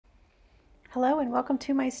Hello and welcome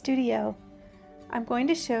to my studio. I'm going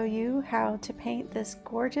to show you how to paint this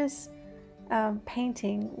gorgeous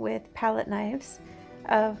painting with palette knives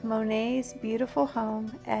of Monet's beautiful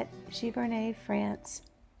home at Giverny, France.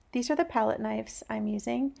 These are the palette knives I'm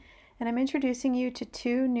using, and I'm introducing you to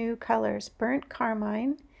two new colors, Burnt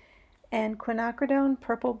Carmine and Quinacridone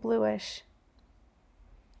Purple Bluish.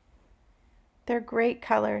 They're great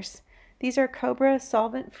colors. These are Cobra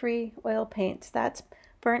solvent-free oil paints. That's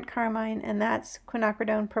Burnt Carmine, and that's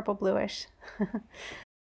Quinacridone Purple Bluish.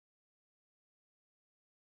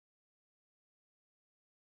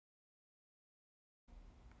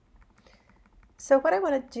 So what I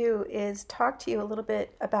want to do is talk to you a little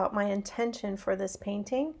bit about my intention for this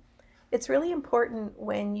painting. It's really important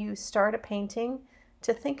when you start a painting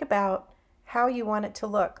to think about how you want it to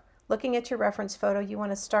look. Looking at your reference photo, you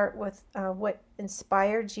want to start with what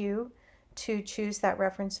inspired you to choose that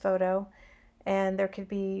reference photo. And there could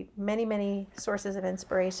be many sources of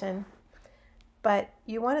inspiration, but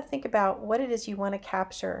you want to think about what it is you want to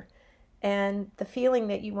capture and the feeling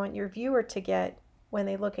that you want your viewer to get when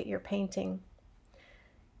they look at your painting.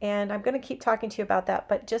 And I'm going to keep talking to you about that,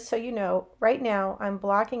 but just so you know, right now I'm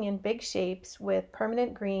blocking in big shapes with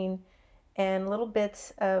permanent green and little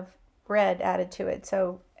bits of red added to it.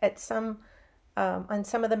 So at on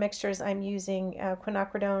some of the mixtures I'm using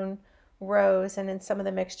quinacridone rose, and in some of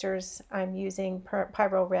the mixtures I'm using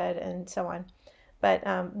pyro red and so on. But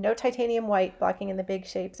no titanium white blocking in the big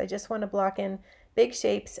shapes. I just want to block in big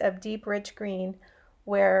shapes of deep rich green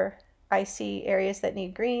where I see areas that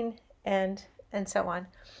need green and so on.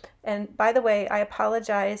 And by the way, I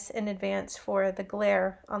apologize in advance for the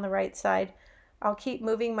glare on the right side. I'll keep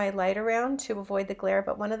moving my light around to avoid the glare,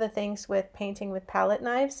 but one of the things with painting with palette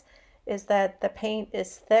knives is that the paint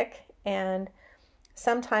is thick and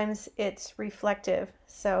sometimes it's reflective,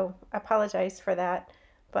 so I apologize for that,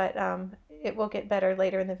 but it will get better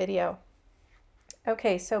later in the video.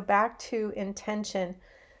 Okay, so back to intention.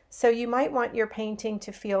 So you might want your painting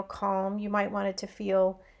to feel calm, you might want it to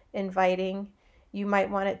feel inviting, you might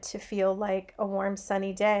want it to feel like a warm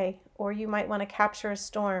sunny day, or you might want to capture a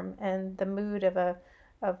storm and the mood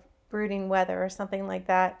of brooding weather or something like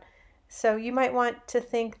that. So you might want to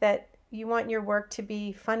think that you want your work to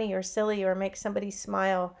be funny or silly or make somebody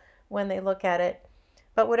smile when they look at it.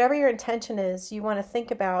 But whatever your intention is, you want to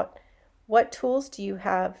think about what tools do you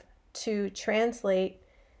have to translate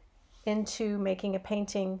into making a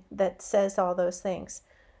painting that says all those things.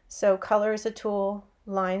 So color is a tool,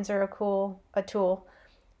 lines are a tool,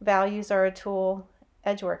 values are a tool,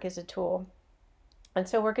 edgework is a tool. And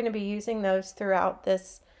so we're going to be using those throughout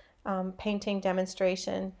this painting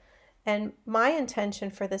demonstration. And my intention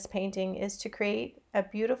for this painting is to create a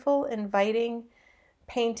beautiful, inviting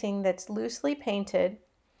painting that's loosely painted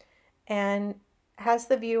and has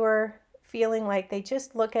the viewer feeling like they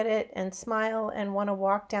just look at it and smile and want to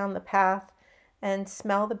walk down the path and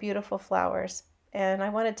smell the beautiful flowers. And I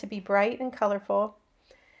want it to be bright and colorful.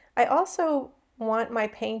 I also want my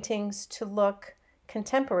paintings to look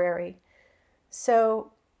contemporary.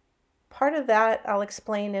 So part of that I'll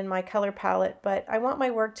explain in my color palette, but I want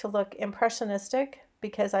my work to look impressionistic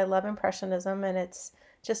because I love Impressionism and it's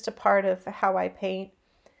just a part of how I paint.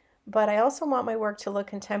 But I also want my work to look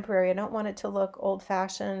contemporary. I don't want it to look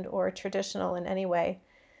old-fashioned or traditional in any way.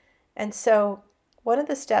 And so one of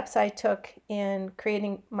the steps I took in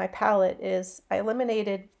creating my palette is I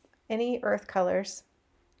eliminated any earth colors,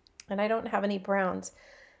 and I don't have any browns.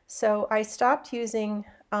 So I stopped using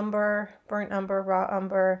umber, burnt umber, raw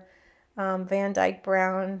umber, Van Dyke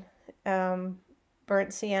brown,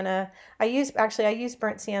 burnt sienna. I use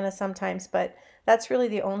burnt sienna sometimes, but that's really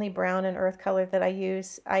the only brown and earth color that I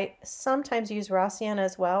use. I sometimes use raw sienna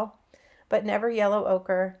as well, but never yellow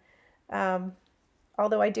ochre.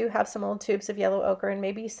 Although I do have some old tubes of yellow ochre, and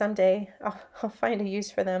maybe someday I'll find a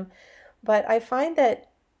use for them. But I find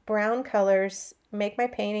that brown colors make my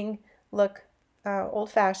painting look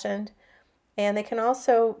old-fashioned, and they can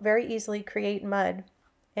also very easily create mud.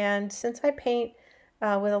 And since I paint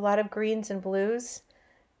with a lot of greens and blues,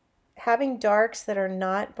 having darks that are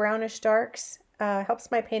not brownish darks helps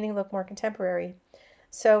my painting look more contemporary.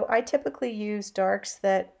 So I typically use darks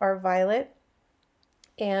that are violet,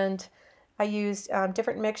 and I use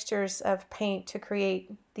different mixtures of paint to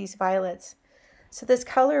create these violets. So this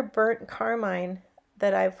color Burnt Carmine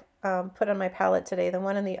that I've put on my palette today, the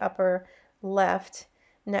one in the upper left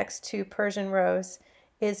next to Persian Rose,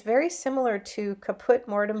 is very similar to Caput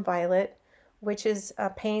Mortem Violet, which is a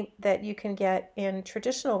paint that you can get in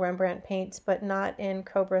traditional Rembrandt paints, but not in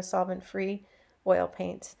Cobra solvent-free oil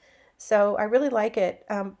paints. So I really like it.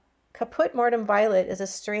 Caput Mortem Violet is a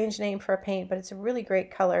strange name for a paint, but it's a really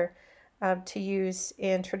great color. to use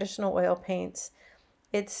in traditional oil paints.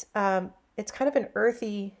 It's kind of an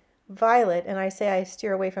earthy violet, and I say I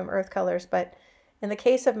steer away from earth colors, but in the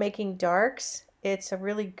case of making darks, it's a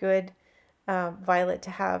really good violet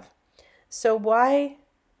to have. So why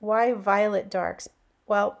violet darks?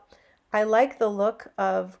 Well, I like the look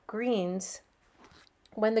of greens.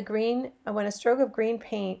 When a stroke of green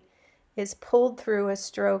paint is pulled through a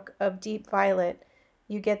stroke of deep violet,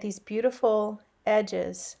 you get these beautiful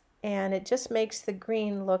edges, and it just makes the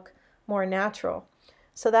green look more natural.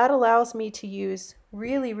 So that allows me to use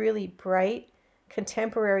really, really bright,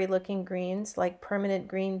 contemporary looking greens like permanent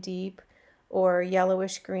green deep or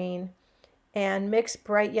yellowish green, and mix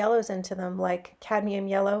bright yellows into them like cadmium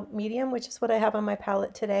yellow medium, which is what I have on my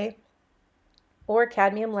palette today, or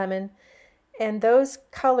cadmium lemon. And those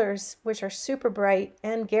colors, which are super bright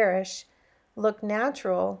and garish, look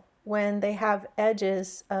natural when they have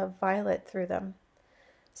edges of violet through them.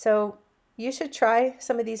 So you should try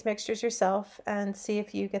some of these mixtures yourself and see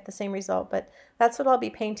if you get the same result. But that's what I'll be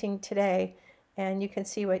painting today, and you can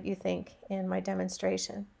see what you think in my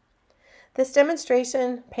demonstration. This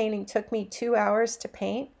demonstration painting took me 2 hours to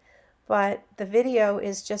paint, but the video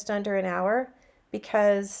is just under an hour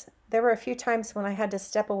because there were a few times when I had to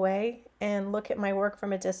step away and look at my work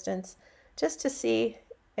from a distance just to see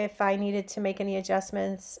if I needed to make any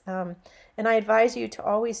adjustments. And I advise you to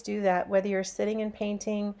always do that, whether you're sitting and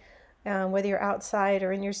painting, whether you're outside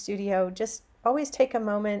or in your studio. Just always take a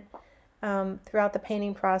moment throughout the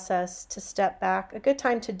painting process to step back. A good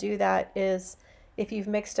time to do that is if you've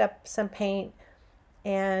mixed up some paint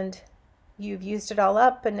and you've used it all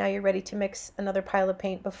up and now you're ready to mix another pile of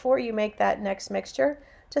paint. Before you make that next mixture,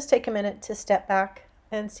 just take a minute to step back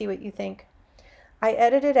and see what you think. I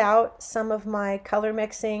edited out some of my color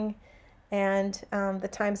mixing and the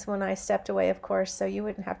times when I stepped away, of course, so you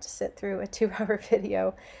wouldn't have to sit through a 2-hour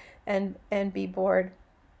video and be bored.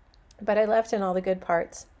 But I left in all the good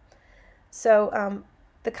parts. So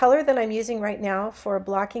the color that I'm using right now for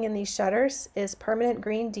blocking in these shutters is permanent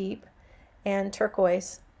green deep and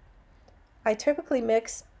turquoise. I typically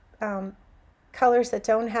mix colors that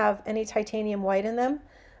don't have any titanium white in them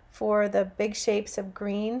for the big shapes of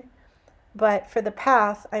green, but for the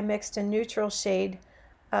path I mixed a neutral shade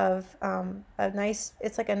of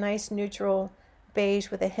it's like a nice neutral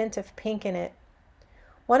beige with a hint of pink in it.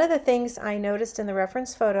 One of the things I noticed in the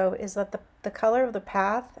reference photo is that the color of the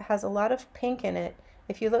path has a lot of pink in it.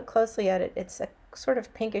 If you look closely at it, it's a sort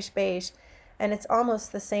of pinkish beige, and it's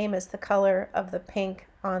almost the same as the color of the pink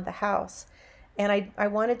on the house. And I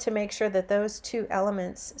wanted to make sure that those two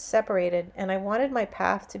elements separated, and I wanted my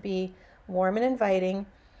path to be warm and inviting.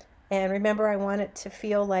 And remember, I want it to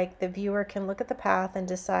feel like the viewer can look at the path and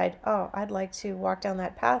decide, oh, I'd like to walk down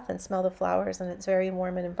that path and smell the flowers, and it's very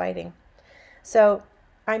warm and inviting. So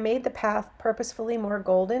I made the path purposefully more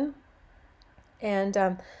golden, and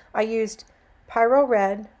I used pyro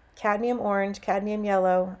red, cadmium orange, cadmium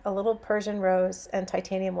yellow, a little Persian rose, and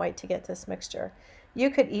titanium white to get this mixture. You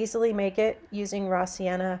could easily make it using raw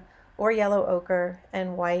sienna or yellow ochre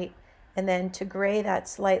and white, and then to gray that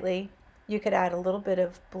slightly, you could add a little bit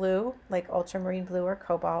of blue, like ultramarine blue or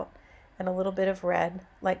cobalt, and a little bit of red,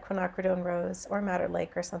 like Quinacridone rose or Madder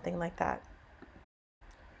Lake or something like that.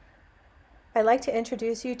 I like to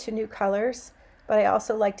introduce you to new colors, but I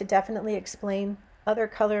also like to definitely explain other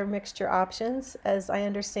color mixture options, as I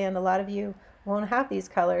understand a lot of you won't have these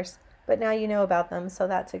colors, but now you know about them, so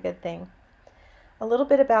that's a good thing. A little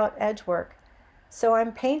bit about edge work. So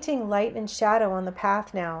I'm painting light and shadow on the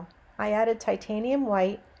path now. I added titanium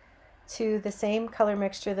white to the same color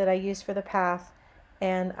mixture that I used for the path,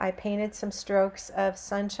 and I painted some strokes of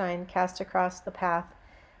sunshine cast across the path,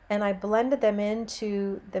 and I blended them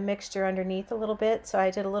into the mixture underneath a little bit. So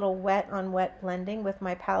I did a little wet on wet blending with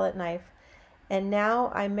my palette knife, and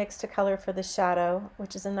now I mixed a color for the shadow,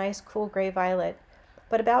 which is a nice cool gray violet.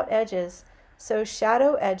 But about edges, so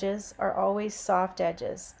shadow edges are always soft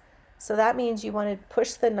edges. So that means you want to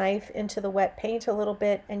push the knife into the wet paint a little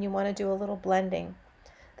bit, and you want to do a little blending.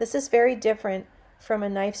 This is very different from a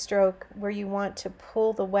knife stroke where you want to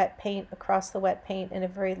pull the wet paint across the wet paint in a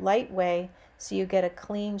very light way so you get a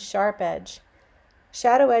clean, sharp edge.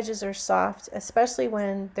 Shadow edges are soft, especially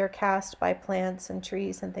when they're cast by plants and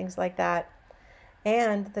trees and things like that.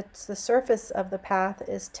 And the surface of the path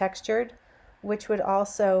is textured, which would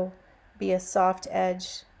also be a soft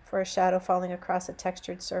edge for a shadow falling across a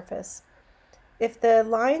textured surface. If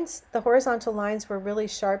the horizontal lines were really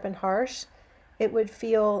sharp and harsh, it would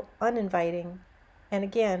feel uninviting. And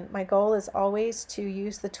again, my goal is always to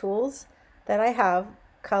use the tools that I have,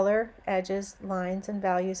 color, edges, lines, and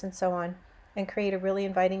values, and so on, and create a really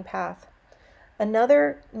inviting path.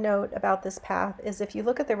 Another note about this path is if you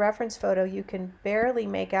look at the reference photo, you can barely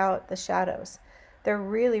make out the shadows. They're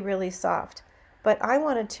really, really soft. But I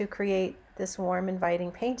wanted to create this warm, inviting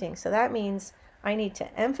painting. So that means I need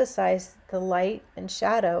to emphasize the light and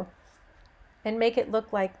shadow and make it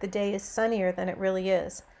look like the day is sunnier than it really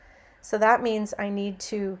is. So that means I need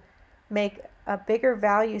to make a bigger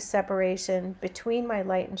value separation between my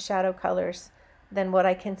light and shadow colors than what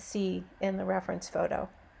I can see in the reference photo.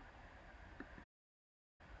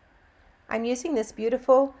 I'm using this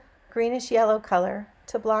beautiful greenish yellow color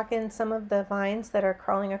to block in some of the vines that are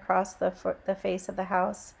crawling across the face of the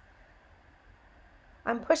house.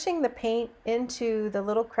 I'm pushing the paint into the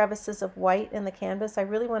little crevices of white in the canvas. I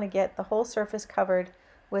really want to get the whole surface covered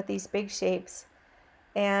with these big shapes.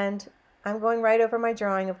 And I'm going right over my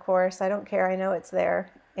drawing, of course. I don't care, I know it's there.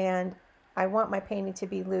 And I want my painting to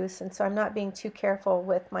be loose, and so I'm not being too careful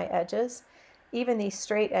with my edges. Even these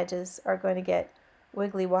straight edges are going to get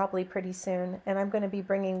wiggly wobbly pretty soon, and I'm going to be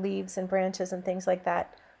bringing leaves and branches and things like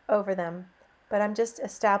that over them. But I'm just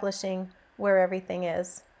establishing where everything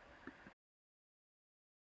is.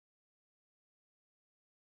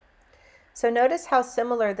 So notice how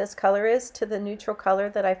similar this color is to the neutral color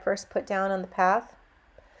that I first put down on the path.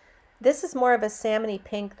 This is more of a salmony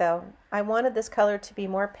pink though. I wanted this color to be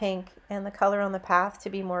more pink and the color on the path to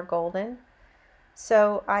be more golden.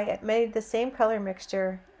 So I made the same color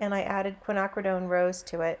mixture and I added Quinacridone rose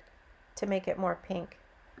to it to make it more pink.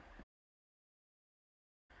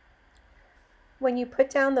 When you put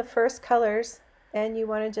down the first colors and you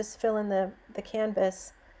want to just fill in the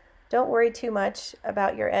canvas, don't worry too much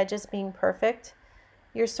about your edges being perfect.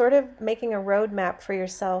 You're sort of making a roadmap for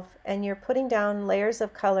yourself, and you're putting down layers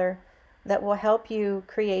of color that will help you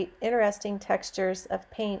create interesting textures of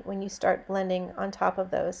paint when you start blending on top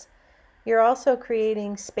of those. You're also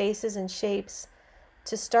creating spaces and shapes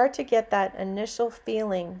to start to get that initial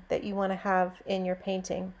feeling that you want to have in your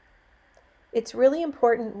painting. It's really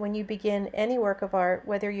important when you begin any work of art,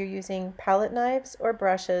 whether you're using palette knives or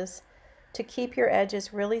brushes, to keep your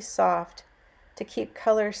edges really soft, to keep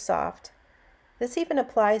colors soft. This even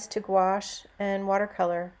applies to gouache and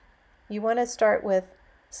watercolor. You want to start with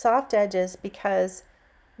soft edges because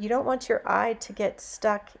you don't want your eye to get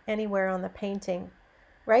stuck anywhere on the painting.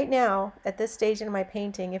 Right now, at this stage in my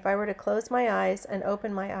painting, if I were to close my eyes and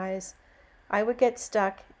open my eyes, I would get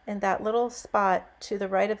stuck in that little spot to the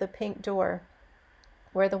right of the pink door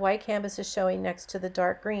where the white canvas is showing next to the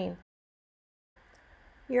dark green.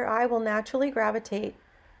 Your eye will naturally gravitate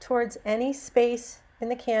towards any space in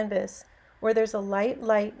the canvas where there's a light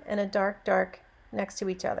and a dark next to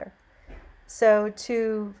each other. So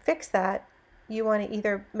to fix that, you want to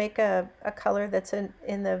either make a color that's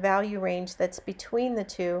in the value range that's between the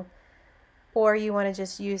two, or you want to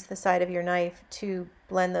just use the side of your knife to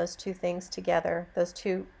blend those two things together, those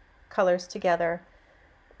two colors together,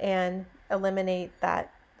 and eliminate that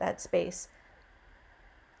space.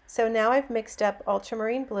 So now I've mixed up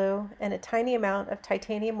ultramarine blue and a tiny amount of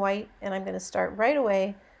titanium white, and I'm going to start right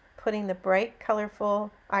away putting the bright,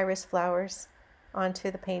 colorful iris flowers onto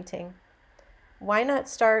the painting. Why not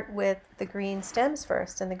start with the green stems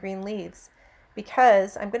first and the green leaves?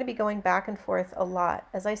 Because I'm going to be going back and forth a lot.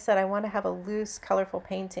 As I said, I want to have a loose, colorful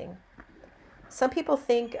painting. Some people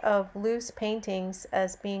think of loose paintings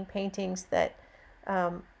as being paintings that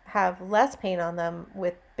have less paint on them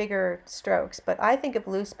with bigger strokes, but I think of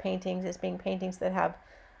loose paintings as being paintings that have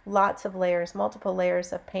lots of layers, multiple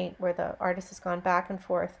layers of paint, where the artist has gone back and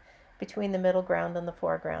forth between the middle ground and the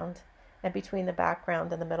foreground, and between the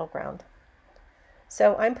background and the middle ground.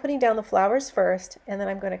 So I'm putting down the flowers first, and then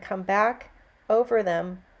I'm going to come back over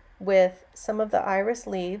them with some of the iris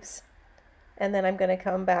leaves, and then I'm going to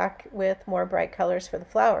come back with more bright colors for the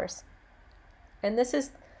flowers. And this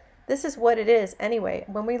is what it is anyway.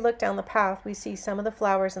 When we look down the path, we see some of the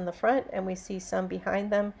flowers in the front, and we see some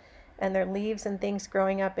behind them, and their leaves and things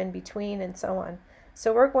growing up in between, and so on.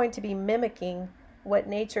 So we're going to be mimicking what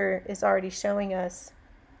nature is already showing us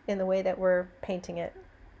in the way that we're painting it.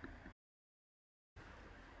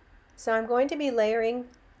 So I'm going to be layering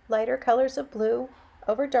lighter colors of blue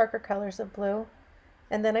over darker colors of blue,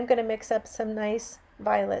 and then I'm going to mix up some nice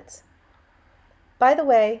violets. By the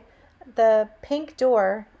way, the pink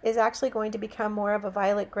door is actually going to become more of a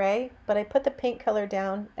violet gray, but I put the pink color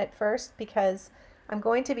down at first because I'm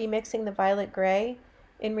going to be mixing the violet gray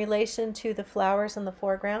in relation to the flowers in the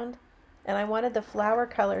foreground, and I wanted the flower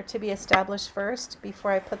color to be established first before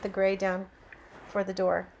I put the gray down for the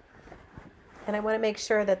door. And I want to make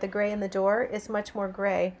sure that the gray in the door is much more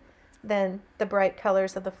gray than the bright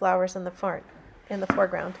colors of the flowers in the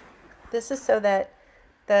foreground. This is so that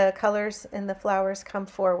the colors in the flowers come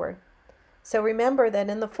forward. So remember that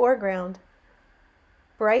in the foreground,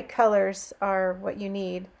 bright colors are what you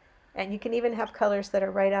need, and you can even have colors that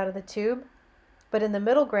are right out of the tube. But in the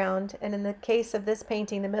middle ground, and in the case of this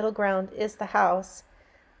painting, the middle ground is the house,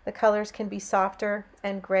 the colors can be softer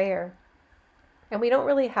and grayer. And we don't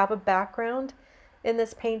really have a background in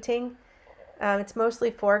this painting. It's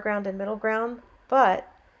mostly foreground and middle ground,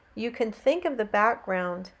 but you can think of the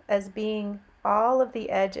background as being all of the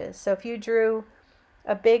edges. So if you drew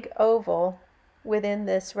a big oval within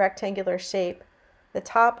this rectangular shape, the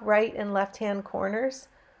top right and left hand corners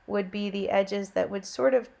would be the edges that would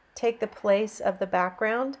sort of take the place of the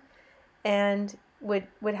background and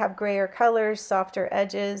would have grayer colors, softer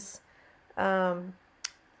edges,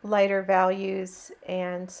 lighter values,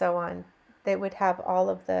 and so on. They would have all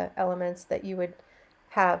of the elements that you would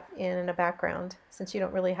have in a background, since you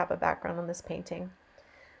don't really have a background on this painting.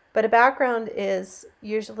 But a background is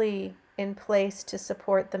usually in place to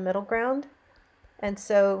support the middle ground, and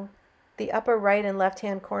so the upper right and left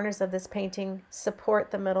hand corners of this painting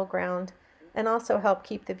support the middle ground and also help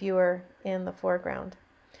keep the viewer in the foreground.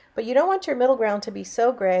 But you don't want your middle ground to be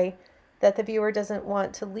so gray that the viewer doesn't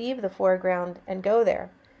want to leave the foreground and go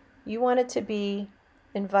there. You want it to be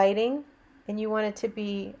inviting, and you want it to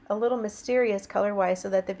be a little mysterious color-wise so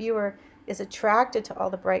that the viewer is attracted to all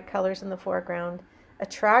the bright colors in the foreground,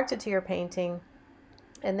 attracted to your painting,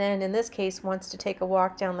 and then in this case wants to take a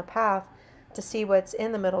walk down the path to see what's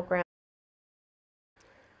in the middle ground.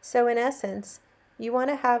 So in essence, you want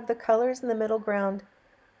to have the colors in the middle ground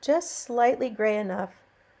just slightly gray enough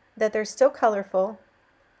that they're still colorful,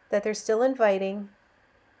 that they're still inviting,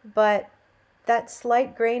 but that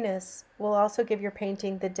slight grayness will also give your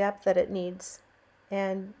painting the depth that it needs.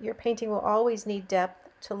 And your painting will always need depth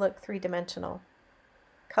to look three-dimensional.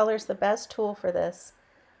 Color's the best tool for this,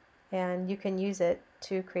 and you can use it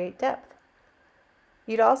to create depth.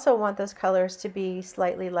 You'd also want those colors to be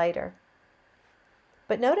slightly lighter.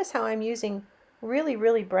 But notice how I'm using really,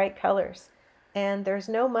 really bright colors. And there's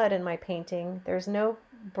no mud in my painting. There's no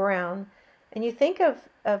brown. And you think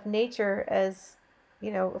of nature as,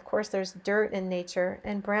 you know, of course there's dirt in nature,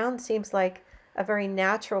 and brown seems like a very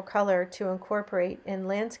natural color to incorporate in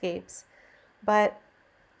landscapes. But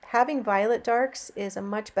having violet darks is a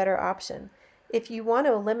much better option. If you want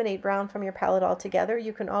to eliminate brown from your palette altogether,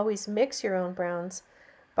 you can always mix your own browns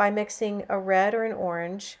by mixing a red or an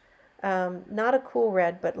orange, not a cool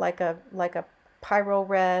red, but like a pyrrole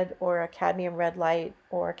red or a cadmium red light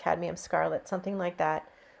or a cadmium scarlet, something like that.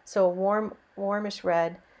 So a warmish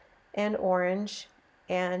red and orange,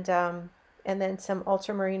 and then some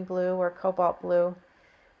ultramarine blue or cobalt blue.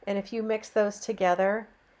 And if you mix those together,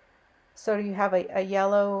 so you have a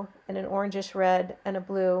yellow and an orangish red and a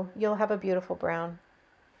blue, you'll have a beautiful brown.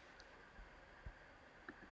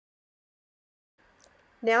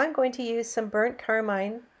 Now I'm going to use some burnt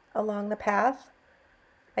carmine along the path.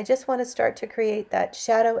 I just want to start to create that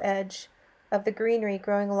shadow edge of the greenery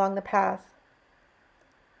growing along the path.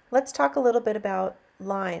 Let's talk a little bit about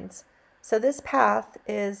lines. So this path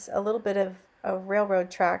is a little bit of a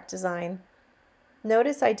railroad track design.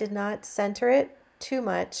 Notice I did not center it too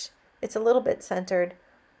much. It's a little bit centered,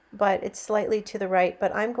 but it's slightly to the right.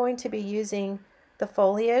 But I'm going to be using the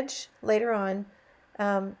foliage later on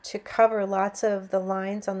to cover lots of the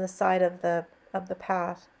lines on the side of the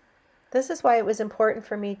path. This is why it was important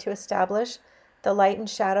for me to establish the light and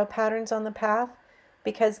shadow patterns on the path,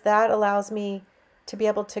 because that allows me to be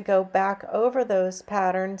able to go back over those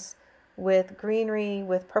patterns with greenery,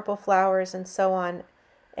 with purple flowers, and so on.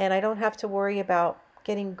 And I don't have to worry about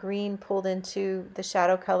getting green pulled into the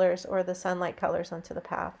shadow colors or the sunlight colors onto the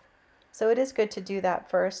path. So it is good to do that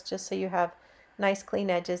first, just so you have nice clean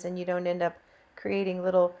edges and you don't end up creating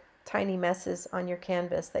little tiny messes on your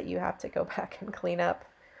canvas that you have to go back and clean up.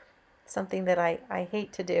 Something that I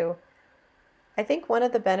hate to do. I think one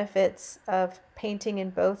of the benefits of painting in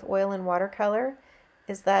both oil and watercolor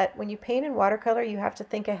is that when you paint in watercolor, you have to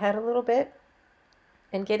think ahead a little bit,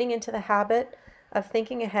 and getting into the habit of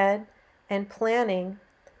thinking ahead and planning,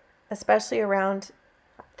 especially around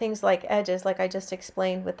things like edges, like I just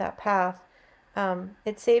explained with that path,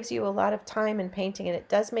 it saves you a lot of time in painting, and it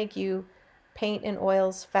does make you paint in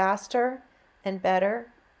oils faster and better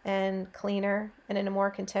and cleaner and in a more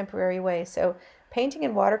contemporary way. So painting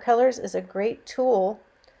in watercolors is a great tool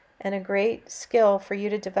and a great skill for you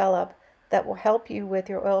to develop that will help you with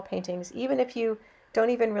your oil paintings. Even if you don't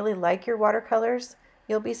even really like your watercolors,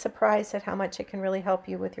 you'll be surprised at how much it can really help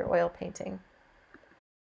you with your oil painting.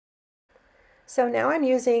 So now I'm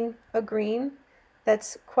using a green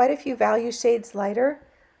that's quite a few value shades lighter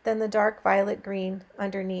than the dark violet green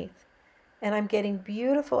underneath. And I'm getting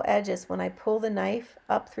beautiful edges when I pull the knife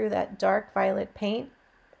up through that dark violet paint.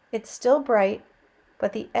 It's still bright,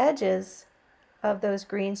 but the edges of those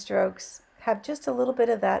green strokes have just a little bit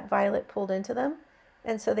of that violet pulled into them,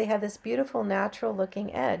 and so they have this beautiful natural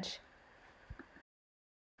looking edge.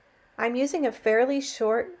 I'm using a fairly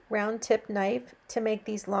short round tip knife to make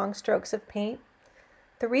these long strokes of paint.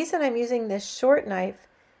 The reason I'm using this short knife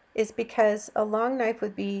is because a long knife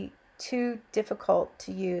would be too difficult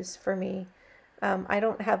to use for me. I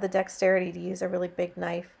don't have the dexterity to use a really big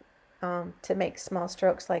knife to make small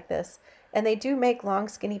strokes like this. And they do make long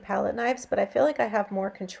skinny palette knives, but I feel like I have more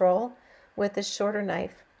control with this shorter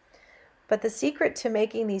knife. But the secret to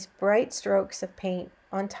making these bright strokes of paint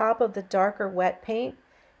on top of the darker wet paint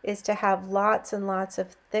is to have lots and lots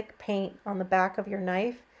of thick paint on the back of your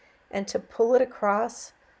knife and to pull it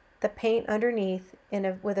across the paint underneath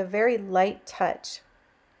with a very light touch.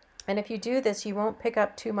 And if you do this, you won't pick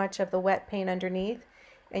up too much of the wet paint underneath,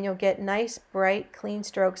 and you'll get nice, bright, clean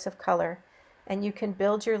strokes of color. And you can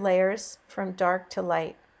build your layers from dark to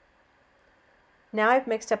light. Now I've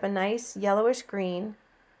mixed up a nice yellowish green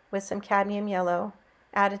with some cadmium yellow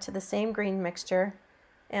added to the same green mixture,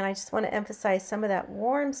 and I just want to emphasize some of that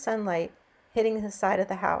warm sunlight hitting the side of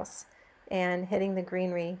the house and hitting the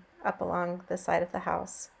greenery up along the side of the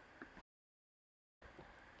house.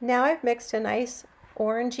 Now I've mixed a nice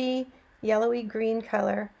orangey, yellowy green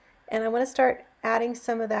color, and I want to start adding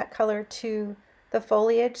some of that color to the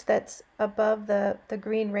foliage that's above the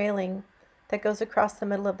green railing that goes across the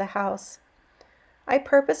middle of the house. I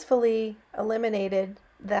purposefully eliminated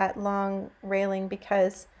that long railing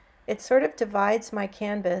because it sort of divides my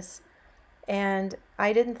canvas, and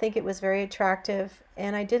I didn't think it was very attractive,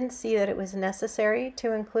 and I didn't see that it was necessary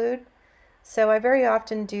to include. So I very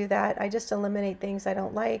often do that. I just eliminate things I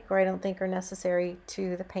don't like or I don't think are necessary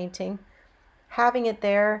to the painting. Having it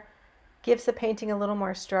there gives the painting a little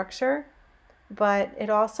more structure, but it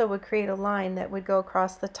also would create a line that would go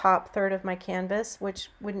across the top third of my canvas, which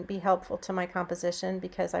wouldn't be helpful to my composition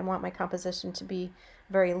because I want my composition to be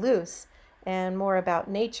very loose and more about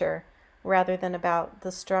nature rather than about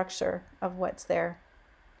the structure of what's there.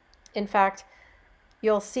 In fact,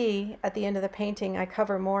 you'll see at the end of the painting I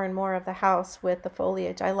cover more and more of the house with the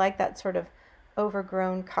foliage. I like that sort of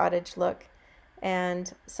overgrown cottage look,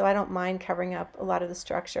 and so I don't mind covering up a lot of the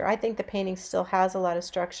structure. I think the painting still has a lot of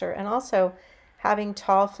structure, and also having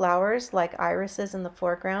tall flowers like irises in the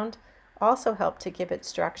foreground also help to give it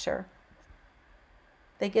structure.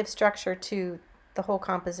 They give structure to the whole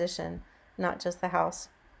composition, not just the house.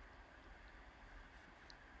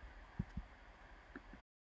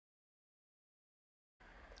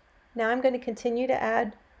 Now I'm going to continue to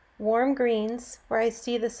add warm greens where I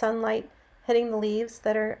see the sunlight hitting the leaves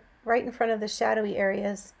that are right in front of the shadowy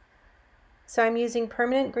areas. So I'm using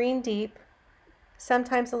permanent green deep,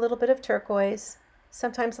 sometimes a little bit of turquoise,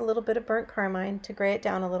 sometimes a little bit of burnt carmine to gray it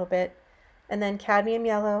down a little bit, and then cadmium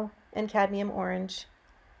yellow and cadmium orange.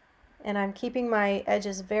 And I'm keeping my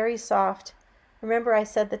edges very soft. Remember I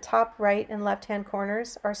said the top right and left hand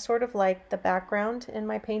corners are sort of like the background in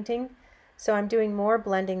my painting, so I'm doing more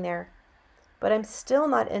blending there. But I'm still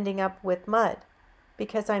not ending up with mud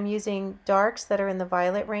because I'm using darks that are in the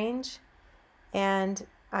violet range, and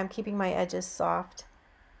I'm keeping my edges soft.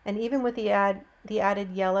 And even with the added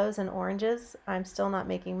yellows and oranges, I'm still not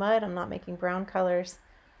making mud, I'm not making brown colors.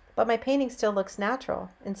 But my painting still looks natural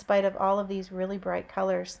in spite of all of these really bright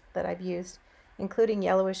colors that I've used, including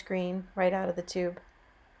yellowish green right out of the tube.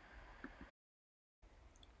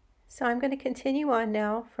 So I'm going to continue on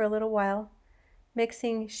now for a little while,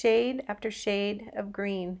 mixing shade after shade of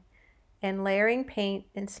green and layering paint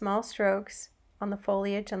in small strokes on the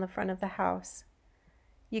foliage on the front of the house.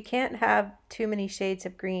 You can't have too many shades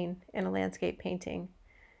of green in a landscape painting.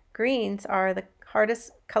 Greens are the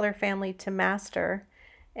hardest color family to master,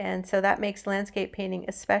 and so that makes landscape painting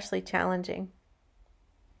especially challenging.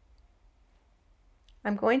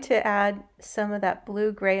 I'm going to add some of that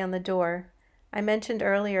blue-gray on the door. I mentioned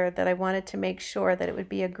earlier that I wanted to make sure that it would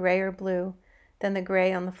be a grayer blue than the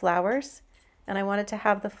gray on the flowers, and I wanted to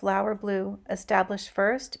have the flower blue established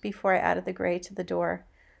first before I added the gray to the door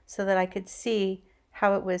so that I could see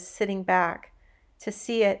how it was sitting back, to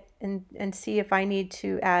see it and see if I need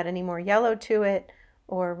to add any more yellow to it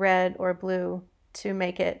or red or blue to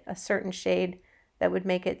make it a certain shade that would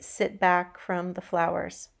make it sit back from the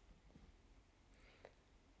flowers.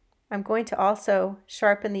 I'm going to also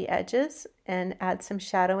sharpen the edges and add some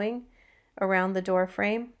shadowing around the door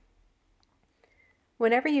frame.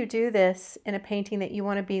 Whenever you do this in a painting that you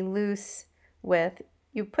want to be loose with,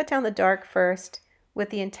 you put down the dark first with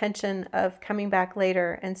the intention of coming back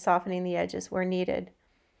later and softening the edges where needed.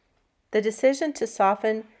 The decision to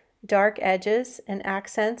soften dark edges and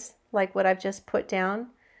accents like what I've just put down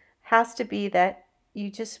has to be that you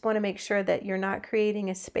just want to make sure that you're not creating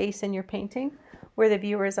a space in your painting where the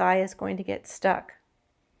viewer's eye is going to get stuck.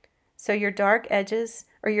 So your dark edges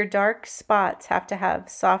or your dark spots have to have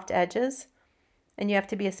soft edges, and you have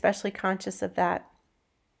to be especially conscious of that.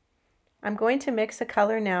 I'm going to mix a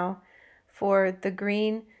color now for the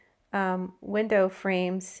green window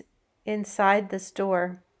frames inside this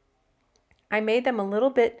door. I made them a little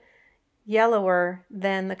bit yellower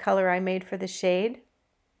than the color I made for the shade.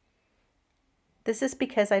 This is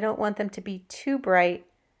because I don't want them to be too bright.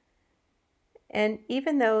 And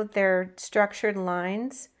even though they're structured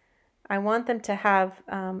lines, I want them to have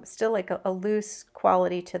still like a loose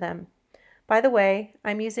quality to them. By the way,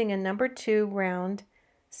 I'm using a number 2 round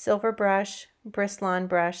Silverbrush Bristlon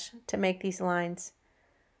brush to make these lines.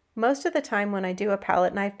 Most of the time when I do a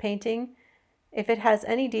palette knife painting, if it has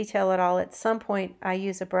any detail at all, at some point I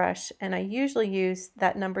use a brush, and I usually use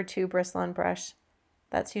that number 2 Bristlon brush.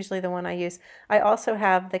 That's usually the one I use. I also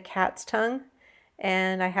have the cat's tongue,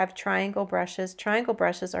 and I have triangle brushes. Triangle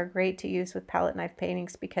brushes are great to use with palette knife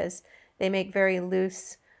paintings because they make very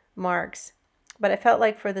loose marks. But I felt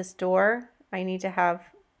like for this door, I need to have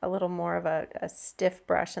a little more of a stiff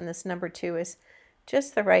brush, and this number 2 is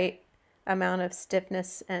just the right amount of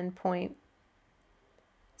stiffness and point.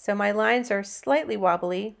 So my lines are slightly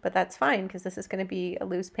wobbly, but that's fine because this is going to be a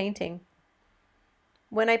loose painting.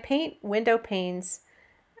 When I paint window panes,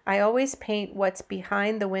 I always paint what's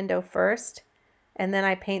behind the window first, and then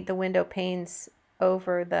I paint the window panes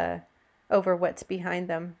over what's behind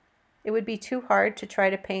them. It would be too hard to try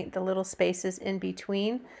to paint the little spaces in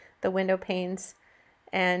between the window panes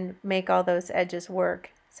and make all those edges work.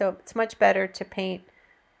 So it's much better to paint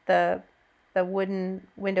the wooden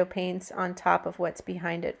window panes on top of what's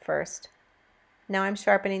behind it first. Now I'm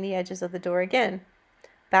sharpening the edges of the door again.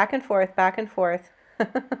 Back and forth,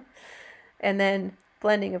 and then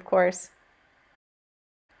blending, of course.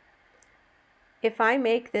 If I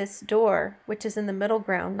make this door, which is in the middle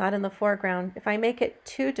ground, not in the foreground, if I make it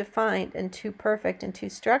too defined and too perfect and too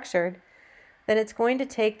structured, then it's going to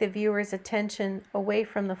take the viewer's attention away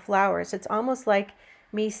from the flowers. It's almost like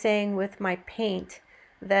me saying with my paint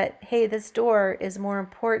that, hey, this door is more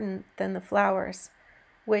important than the flowers,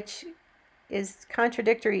 which is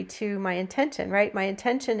contradictory to my intention, right? My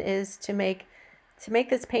intention is to make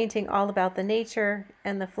this painting all about the nature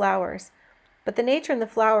and the flowers. But the nature and the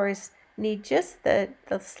flowers need just the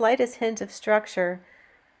slightest hint of structure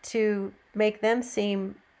to make them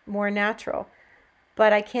seem more natural.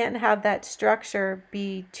 But I can't have that structure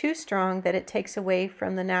be too strong that it takes away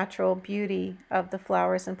from the natural beauty of the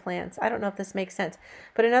flowers and plants. I don't know if this makes sense.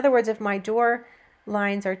 But in other words, if my door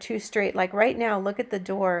lines are too straight, like right now, look at the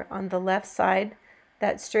door on the left side,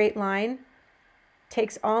 that straight line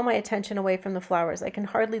takes all my attention away from the flowers. I can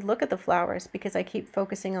hardly look at the flowers because I keep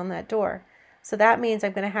focusing on that door. So that means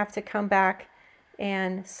I'm going to have to come back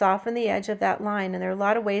and soften the edge of that line. And there are a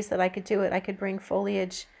lot of ways that I could do it. I could bring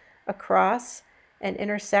foliage across and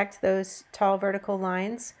intersect those tall vertical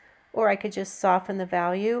lines, or I could just soften the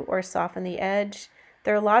value or soften the edge.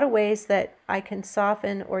 There are a lot of ways that I can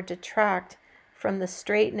soften or detract from the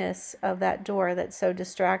straightness of that door that's so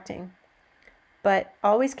distracting. But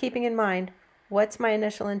always keeping in mind, what's my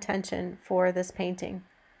initial intention for this painting?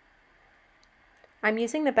 I'm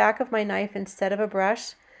using the back of my knife instead of a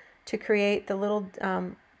brush to create the little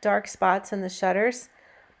dark spots in the shutters.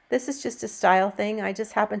 This is just a style thing. I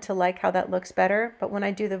just happen to like how that looks better, but when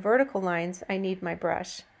I do the vertical lines, I need my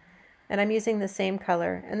brush. And I'm using the same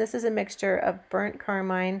color, and this is a mixture of burnt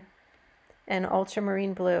carmine and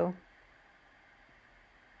ultramarine blue.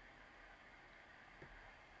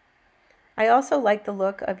 I also like the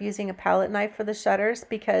look of using a palette knife for the shutters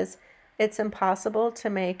because it's impossible to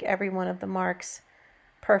make every one of the marks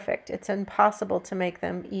perfect. It's impossible to make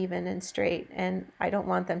them even and straight, and I don't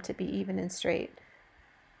want them to be even and straight.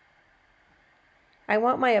 I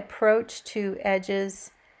want my approach to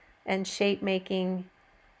edges and shape making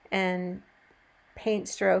and paint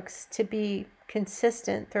strokes to be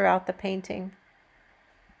consistent throughout the painting.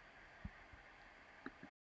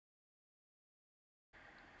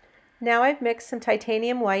 Now I've mixed some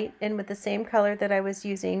titanium white in with the same color that I was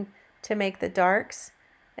using to make the darks,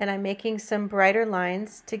 and I'm making some brighter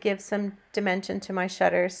lines to give some dimension to my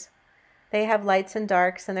shutters. They have lights and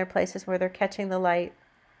darks, and they're places where they're catching the light.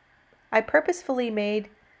 I purposefully made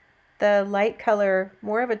the light color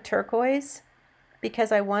more of a turquoise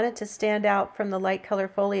because I want it to stand out from the light color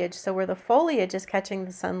foliage. So where the foliage is catching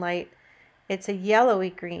the sunlight, it's a yellowy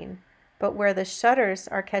green, but where the shutters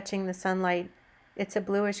are catching the sunlight, it's a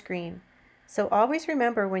bluish green. So always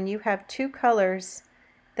remember, when you have two colors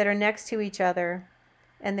that are next to each other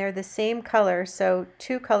and they're the same color, so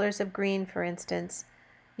two colors of green for instance,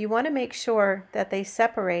 you want to make sure that they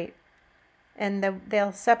separate, and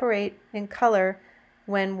they'll separate in color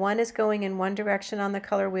when one is going in one direction on the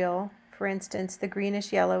color wheel. For instance, the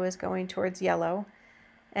greenish yellow is going towards yellow,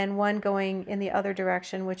 and one going in the other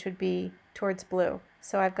direction, which would be towards blue.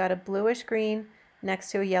 So I've got a bluish green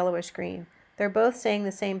next to a yellowish green. They're both saying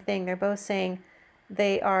the same thing. They're both saying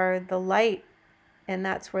they are the light, and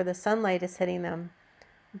that's where the sunlight is hitting them,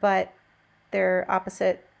 but they're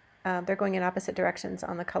opposite. They're going in opposite directions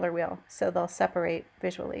on the color wheel, so they'll separate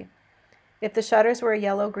visually. If the shutters were a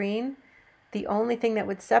yellow-green, the only thing that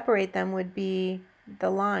would separate them would be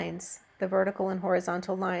the lines. The vertical and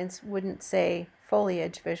horizontal lines wouldn't say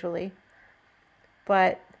foliage visually,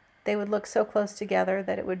 but they would look so close together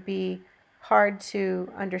that it would be hard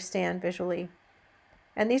to understand visually.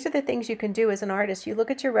 And these are the things you can do as an artist. You look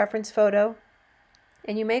at your reference photo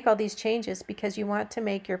and you make all these changes because you want to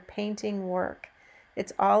make your painting work.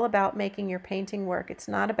 It's all about making your painting work. It's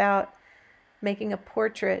not about making a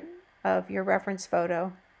portrait of your reference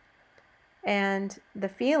photo. And the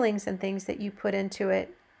feelings and things that you put into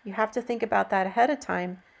it, you have to think about that ahead of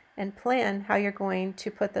time and plan how you're going to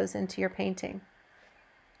put those into your painting.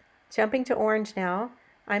 Jumping to orange now,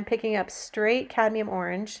 I'm picking up straight cadmium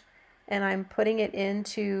orange and I'm putting it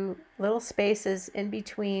into little spaces in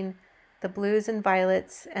between the blues and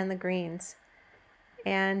violets and the greens.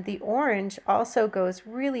 And the orange also goes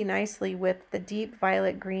really nicely with the deep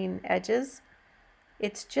violet green edges.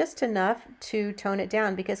 It's just enough to tone it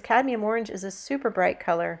down because cadmium orange is a super bright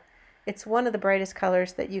color. It's one of the brightest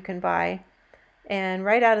colors that you can buy. And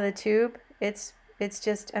right out of the tube, it's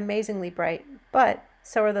just amazingly bright. But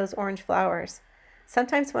so are those orange flowers.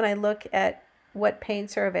 Sometimes when I look at what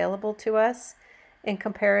paints are available to us in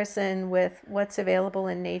comparison with what's available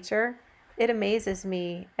in nature, it amazes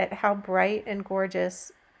me at how bright and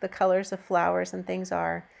gorgeous the colors of flowers and things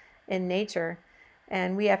are in nature.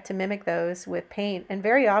 And we have to mimic those with paint. And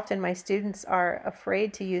very often my students are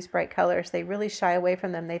afraid to use bright colors. They really shy away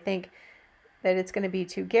from them. They think that it's going to be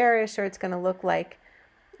too garish or it's going to look like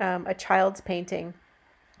a child's painting.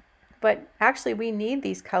 But actually we need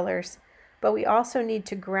these colors, but we also need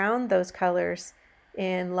to ground those colors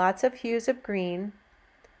in lots of hues of green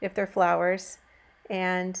if they're flowers.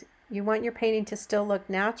 And you want your painting to still look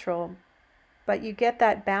natural, but you get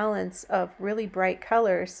that balance of really bright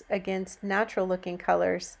colors against natural looking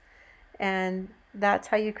colors. And that's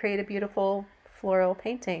how you create a beautiful floral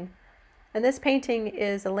painting. And this painting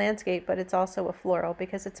is a landscape, but it's also a floral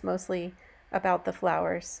because it's mostly about the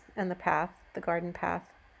flowers and the path, the garden path.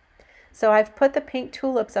 So I've put the pink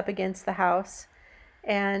tulips up against the house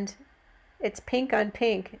and it's pink on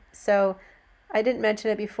pink. So I didn't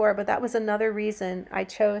mention it before, but that was another reason I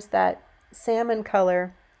chose that salmon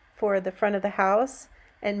color for the front of the house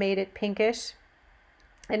and made it pinkish.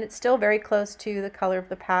 And it's still very close to the color of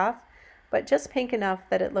the path, but just pink enough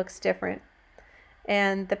that it looks different.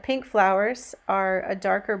 And the pink flowers are a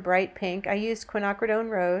darker bright pink. I used quinacridone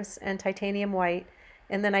rose and titanium white,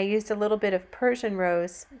 and then I used a little bit of Persian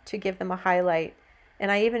rose to give them a highlight.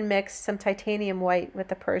 And I even mixed some titanium white with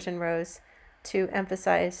the Persian rose to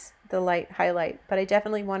emphasize the light highlight. But I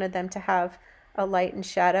definitely wanted them to have a light and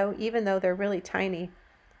shadow, even though they're really tiny.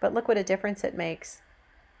 But look what a difference it makes.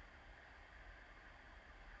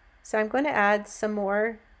 So I'm going to add some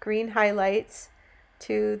more green highlights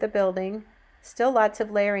to the building. Still lots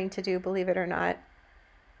of layering to do, believe it or not.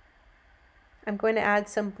 I'm going to add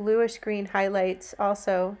some bluish green highlights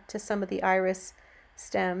also to some of the iris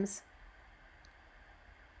stems.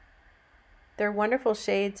 They're wonderful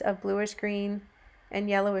shades of bluish green and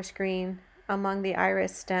yellowish green among the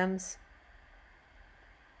iris stems.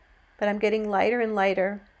 But I'm getting lighter and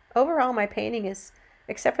lighter. Overall, my painting is,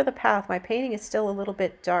 except for the path, my painting is still a little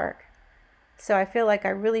bit dark. So I feel like I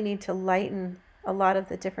really need to lighten a lot of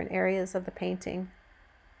the different areas of the painting.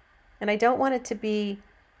 And I don't want it to be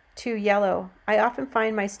too yellow. I often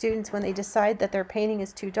find my students, when they decide that their painting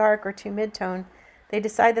is too dark or too mid-tone, they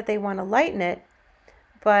decide that they want to lighten it,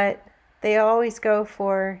 but they always go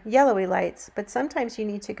for yellowy lights. But sometimes you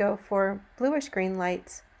need to go for bluish green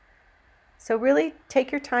lights. So really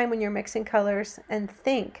take your time when you're mixing colors and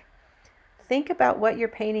think about what your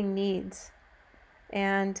painting needs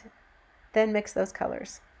and then mix those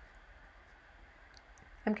colors.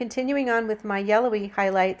 I'm continuing on with my yellowy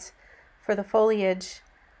highlights for the foliage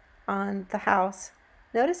on the house.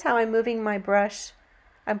 Notice how I'm moving my brush.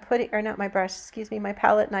 My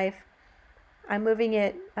palette knife. I'm moving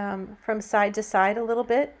it from side to side a little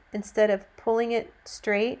bit. Instead of pulling it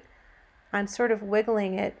straight, I'm sort of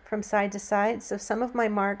wiggling it from side to side, so some of my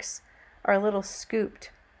marks are a little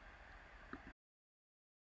scooped.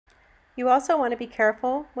 You also want to be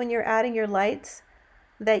careful when you're adding your lights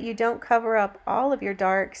that you don't cover up all of your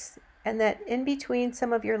darks, and that in between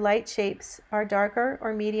some of your light shapes are darker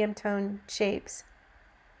or medium tone shapes.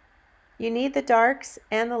 You need the darks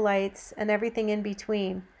and the lights and everything in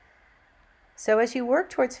between. So as you work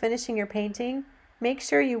towards finishing your painting, make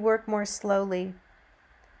sure you work more slowly.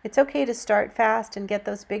 It's okay to start fast and get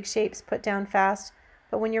those big shapes put down fast,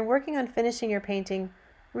 but when you're working on finishing your painting,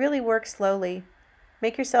 really work slowly.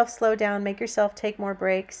 Make yourself slow down, make yourself take more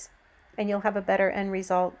breaks, and you'll have a better end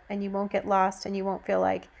result, and you won't get lost, and you won't feel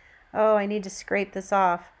like, oh, I need to scrape this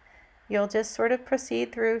off. You'll just sort of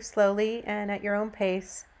proceed through slowly and at your own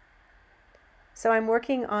pace. So I'm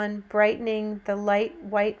working on brightening the light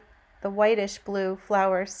white, the whitish blue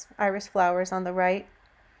flowers, iris flowers on the right,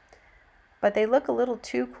 but they look a little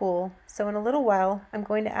too cool. So in a little while, I'm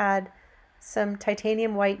going to add some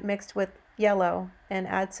titanium white mixed with yellow and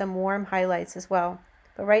add some warm highlights as well.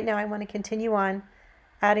 But right now I want to continue on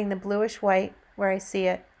adding the bluish white where I see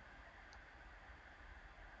it.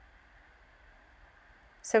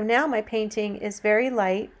 So now my painting is very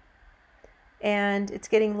light, and it's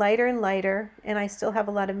getting lighter and lighter, and I still have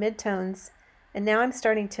a lot of midtones, and now I'm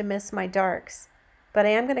starting to miss my darks. But I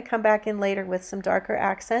am going to come back in later with some darker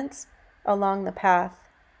accents along the path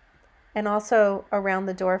and also around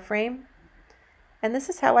the door frame. And this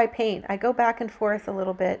is how I paint. I go back and forth a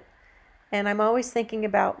little bit, and I'm always thinking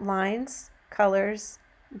about lines, colors,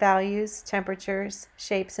 values, temperatures,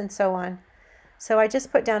 shapes, and so on. So I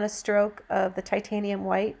just put down a stroke of the titanium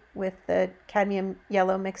white with the cadmium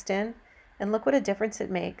yellow mixed in, and look what a difference it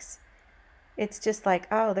makes. It's just like,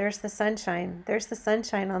 oh, there's the sunshine. There's the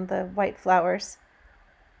sunshine on the white flowers.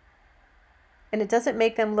 And it doesn't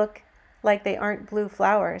make them look like they aren't blue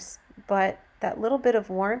flowers, but that little bit of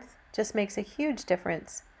warmth just makes a huge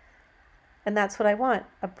difference. And that's what I want,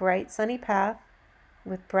 a bright sunny path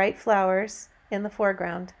with bright flowers in the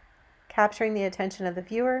foreground, capturing the attention of the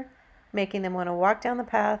viewer, making them want to walk down the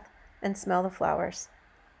path and smell the flowers.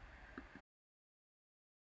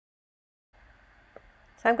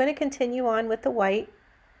 So I'm going to continue on with the white,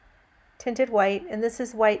 tinted white, and this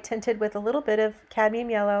is white tinted with a little bit of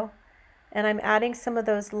cadmium yellow, and I'm adding some of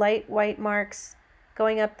those light white marks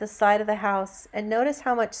going up the side of the house, and notice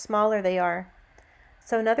how much smaller they are.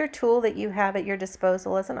 So another tool that you have at your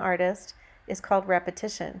disposal as an artist is called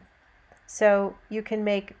repetition. So you can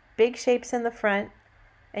make big shapes in the front,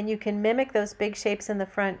 and you can mimic those big shapes in the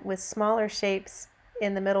front with smaller shapes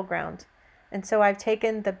in the middle ground. And so I've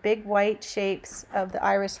taken the big white shapes of the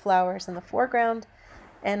iris flowers in the foreground,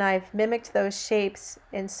 and I've mimicked those shapes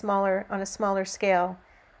in on a smaller scale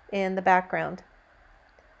in the background.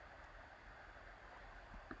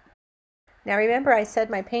 Now remember, I said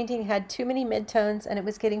my painting had too many midtones and it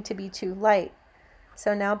was getting to be too light.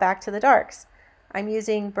 So now back to the darks. I'm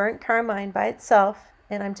using burnt carmine by itself,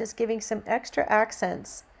 and I'm just giving some extra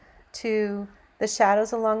accents to the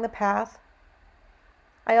shadows along the path.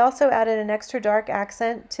 I also added an extra dark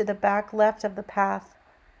accent to the back left of the path,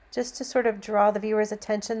 just to sort of draw the viewer's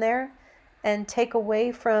attention there and take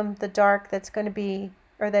away from the dark that's going to be,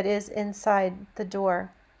 or that is inside the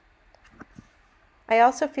door. I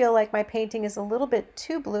also feel like my painting is a little bit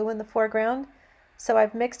too blue in the foreground, so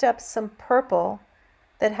I've mixed up some purple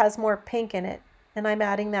that has more pink in it, and I'm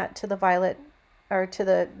adding that to the violet, or to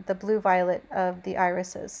the blue violet of the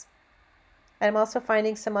irises. I'm also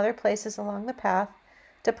finding some other places along the path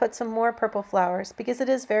to put some more purple flowers, because it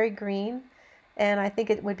is very green, and I think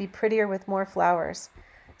it would be prettier with more flowers.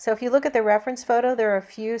 So if you look at the reference photo, there are a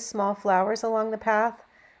few small flowers along the path,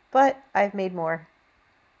 but I've made more.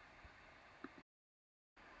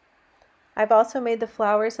 I've also made the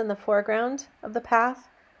flowers in the foreground of the path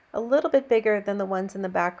a little bit bigger than the ones in the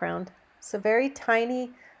background. So very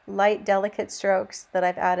tiny, light, delicate strokes that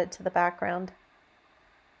I've added to the background.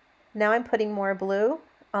 Now I'm putting more blue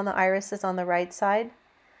on the irises on the right side,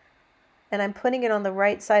 and I'm putting it on the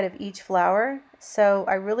right side of each flower. So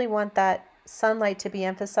I really want that sunlight to be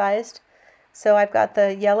emphasized. So I've got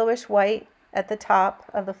the yellowish white at the top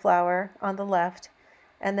of the flower on the left,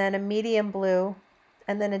 and then a medium blue,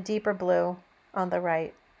 and then a deeper blue on the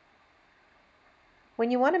right. When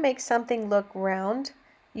you want to make something look round,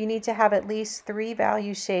 you need to have at least 3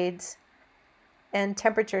 value shades and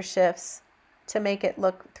temperature shifts to make it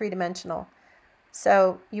look three-dimensional.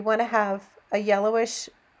 So you want to have a yellowish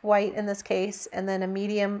white in this case, and then a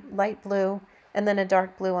medium light blue, and then a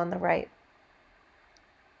dark blue on the right.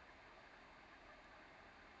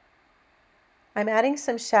 I'm adding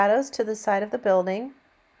some shadows to the side of the building.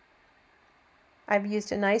 I've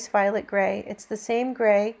used a nice violet gray. It's the same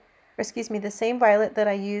gray, or excuse me, the same violet that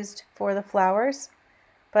I used for the flowers,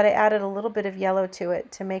 but I added a little bit of yellow to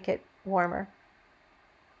it to make it warmer.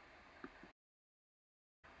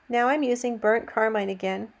 Now I'm using burnt carmine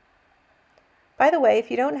again. By the way,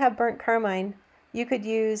 if you don't have burnt carmine, you could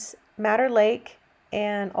use Madder Lake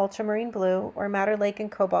and ultramarine blue, or Madder Lake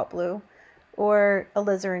and cobalt blue, or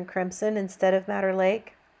alizarin crimson instead of Madder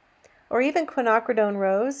Lake, or even quinacridone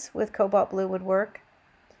rose with cobalt blue would work.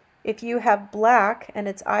 If you have black and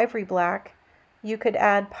it's ivory black, you could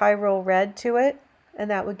add pyrrole red to it,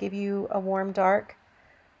 and that would give you a warm dark.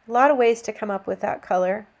 A lot of ways to come up with that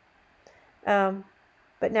color.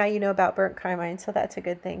 But now you know about burnt carmine, so that's a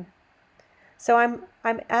good thing. So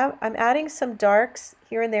I'm adding some darks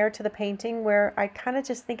here and there to the painting where I kind of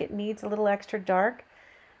just think it needs a little extra dark.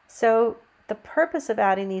 So the purpose of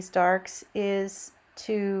adding these darks is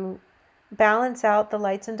to balance out the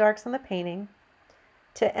lights and darks on the painting,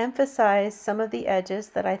 to emphasize some of the edges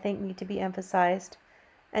that I think need to be emphasized,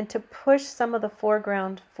 and to push some of the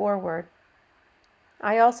foreground forward.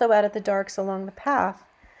 I also added the darks along the path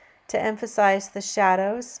to emphasize the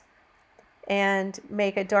shadows and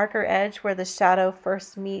make a darker edge where the shadow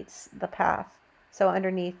first meets the path, so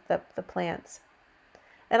underneath the plants.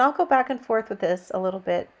 And I'll go back and forth with this a little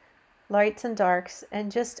bit, lights and darks,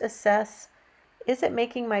 and just assess, is it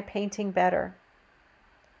making my painting better?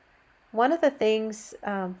 One of the things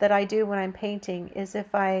that I do when I'm painting is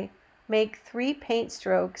if I make 3 paint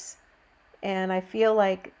strokes and I feel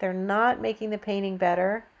like they're not making the painting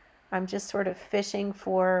better, I'm just sort of fishing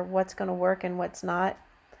for what's going to work and what's not,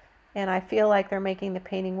 and I feel like they're making the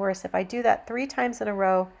painting worse. If I do that 3 times in a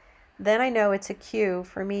row, then I know it's a cue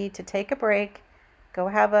for me to take a break, go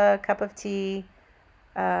have a cup of tea,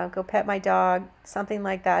 go pet my dog, something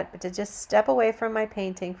like that, but to just step away from my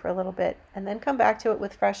painting for a little bit and then come back to it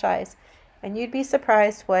with fresh eyes. And you'd be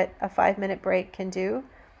surprised what a 5-minute break can do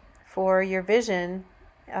for your vision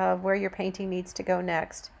of where your painting needs to go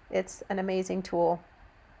next. It's an amazing tool.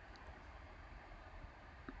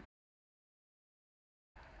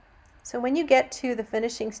 So when you get to the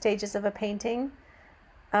finishing stages of a painting,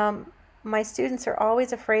 my students are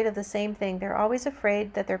always afraid of the same thing. They're always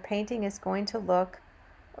afraid that their painting is going to look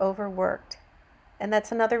overworked. And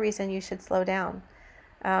that's another reason you should slow down,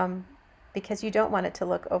 because you don't want it to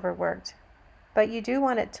look overworked. But you do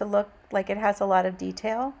want it to look like it has a lot of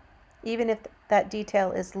detail. Even if that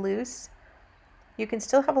detail is loose, you can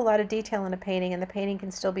still have a lot of detail in a painting and the painting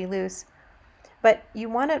can still be loose. But you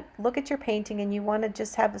want to look at your painting and you want to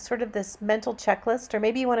just have sort of this mental checklist, or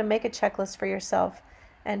maybe you want to make a checklist for yourself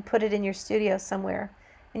and put it in your studio somewhere.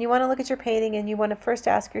 And you want to look at your painting and you want to first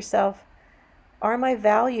ask yourself, are my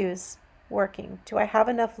values working? Do I have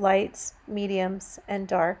enough lights, mediums, and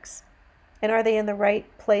darks? And are they in the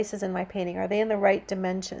right places in my painting? Are they in the right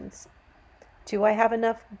dimensions? Do I have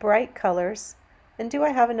enough bright colors? And do I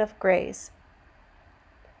have enough grays?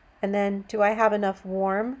 And then, do I have enough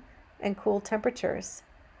warm and cool temperatures?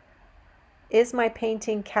 Is my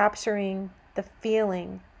painting capturing the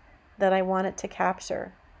feeling that I want it to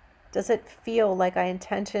capture? Does it feel like I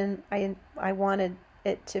wanted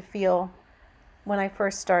it to feel when I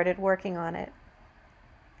first started working on it?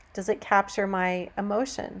 Does it capture my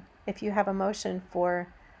emotion, if you have emotion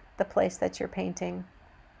for the place that you're painting?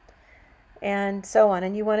 And so on.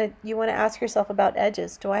 And you want to ask yourself about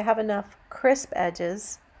edges. Do I have enough crisp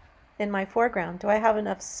edges in my foreground? Do I have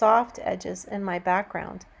enough soft edges in my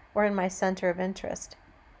background or in my center of interest?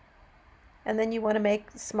 And then you want to make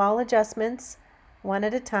small adjustments one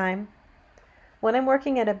at a time. When I'm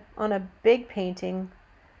working on a big painting,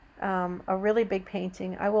 a really big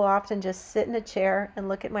painting, I will often just sit in a chair and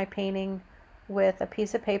look at my painting with a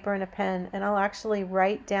piece of paper and a pen, and I'll actually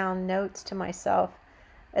write down notes to myself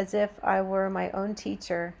as if I were my own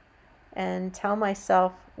teacher and tell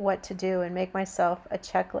myself what to do and make myself a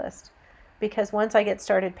checklist. Because once I get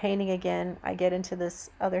started painting again, I get into this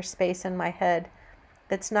other space in my head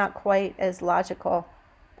that's not quite as logical,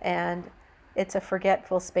 and it's a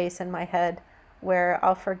forgetful space in my head where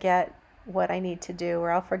I'll forget what I need to do,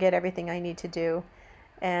 or I'll forget everything I need to do.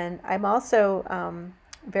 And I'm also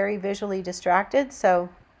very visually distracted, so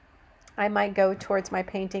I might go towards my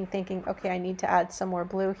painting thinking, okay, I need to add some more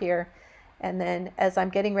blue here. And then as I'm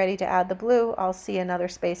getting ready to add the blue, I'll see another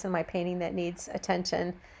space in my painting that needs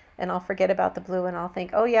attention, and I'll forget about the blue and I'll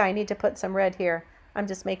think, oh yeah, I need to put some red here. I'm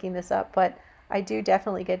just making this up, but I do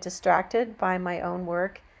definitely get distracted by my own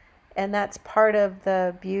work. And that's part of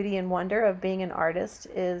the beauty and wonder of being an artist,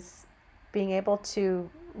 is being able to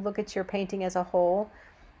look at your painting as a whole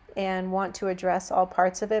and want to address all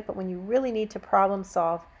parts of it. But when you really need to problem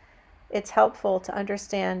solve, it's helpful to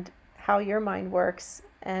understand how your mind works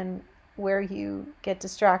and where you get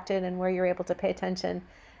distracted and where you're able to pay attention.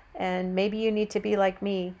 And maybe you need to be like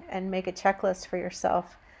me and make a checklist for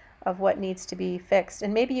yourself of what needs to be fixed.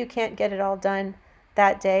 And maybe you can't get it all done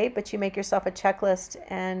that day, but you make yourself a checklist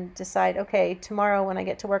and decide, okay, tomorrow when I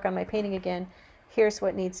get to work on my painting again, here's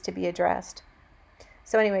what needs to be addressed.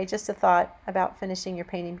 So anyway, just a thought about finishing your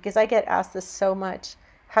painting, because I get asked this so much.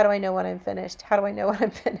 How do I know when I'm finished? How do I know when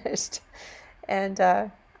I'm finished? And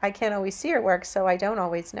I can't always see your work, so I don't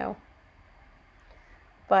always know.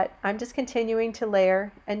 But I'm just continuing to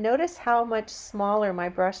layer, and notice how much smaller my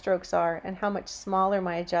brush strokes are and how much smaller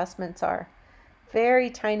my adjustments are. Very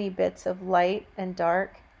tiny bits of light and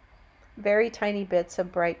dark, very tiny bits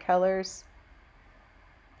of bright colors,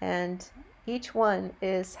 and each one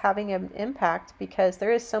is having an impact because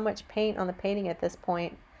there is so much paint on the painting at this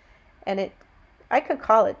point, and I could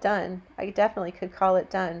call it done. I definitely could call it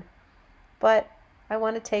done, but I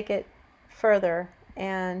want to take it further,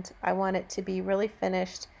 and I want it to be really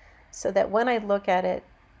finished so that when I look at it,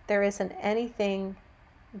 there isn't anything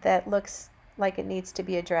that looks like it needs to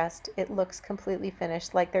be addressed. It looks completely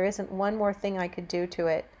finished, like there isn't one more thing I could do to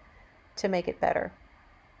it to make it better.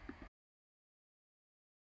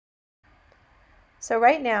 So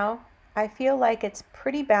right now, I feel like it's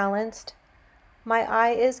pretty balanced. My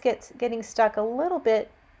eye is getting stuck a little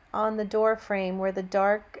bit on the door frame where the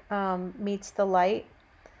dark meets the light,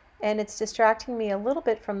 and it's distracting me a little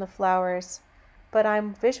bit from the flowers, but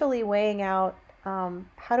I'm visually weighing out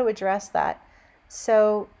how to address that.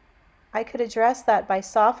 So I could address that by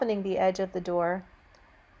softening the edge of the door,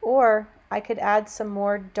 or I could add some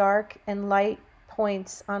more dark and light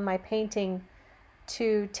points on my painting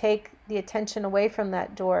to take the attention away from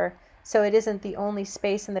that door, so it isn't the only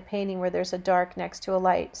space in the painting where there's a dark next to a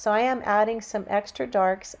light. So I am adding some extra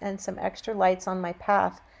darks and some extra lights on my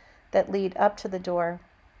path that lead up to the door.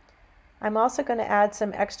 I'm also going to add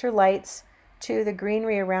some extra lights to the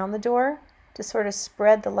greenery around the door to sort of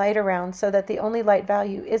spread the light around so that the only light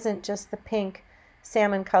value isn't just the pink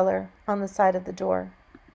salmon color on the side of the door.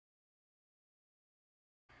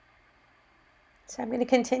 So I'm going to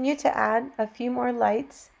continue to add a few more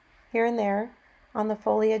lights here and there on the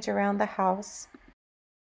foliage around the house.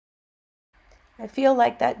 I feel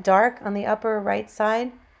like that dark on the upper right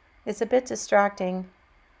side is a bit distracting.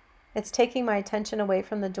 It's taking my attention away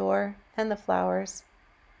from the door and the flowers.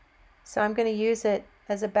 So I'm going to use it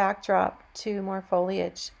as a backdrop to more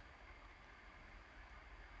foliage.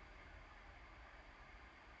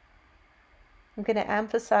 I'm going to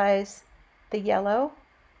emphasize the yellow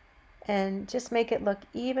and just make it look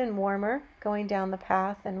even warmer going down the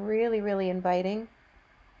path and really, really inviting.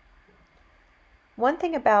 One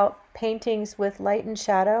thing about paintings with light and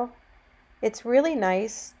shadow, it's really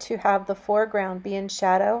nice to have the foreground be in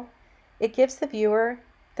shadow. It gives the viewer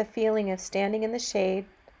the feeling of standing in the shade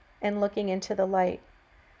and looking into the light.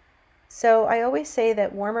 So I always say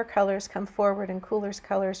that warmer colors come forward and cooler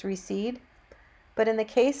colors recede. But in the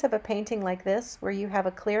case of a painting like this, where you have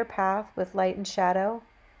a clear path with light and shadow,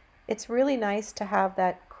 it's really nice to have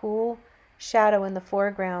that cool shadow in the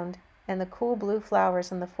foreground and the cool blue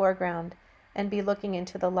flowers in the foreground and be looking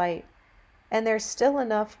into the light. And there's still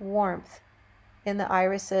enough warmth in the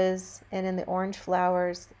irises and in the orange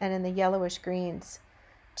flowers and in the yellowish greens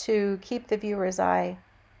to keep the viewer's eye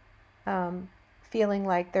feeling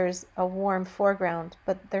like there's a warm foreground,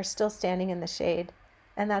 but they're still standing in the shade.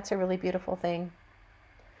 And that's a really beautiful thing.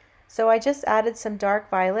 So I just added some dark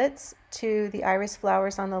violets to the iris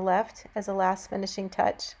flowers on the left as a last finishing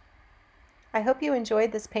touch. I hope you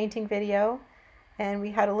enjoyed this painting video, and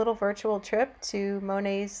we had a little virtual trip to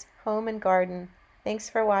Monet's home and garden. Thanks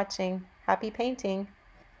for watching. Happy painting!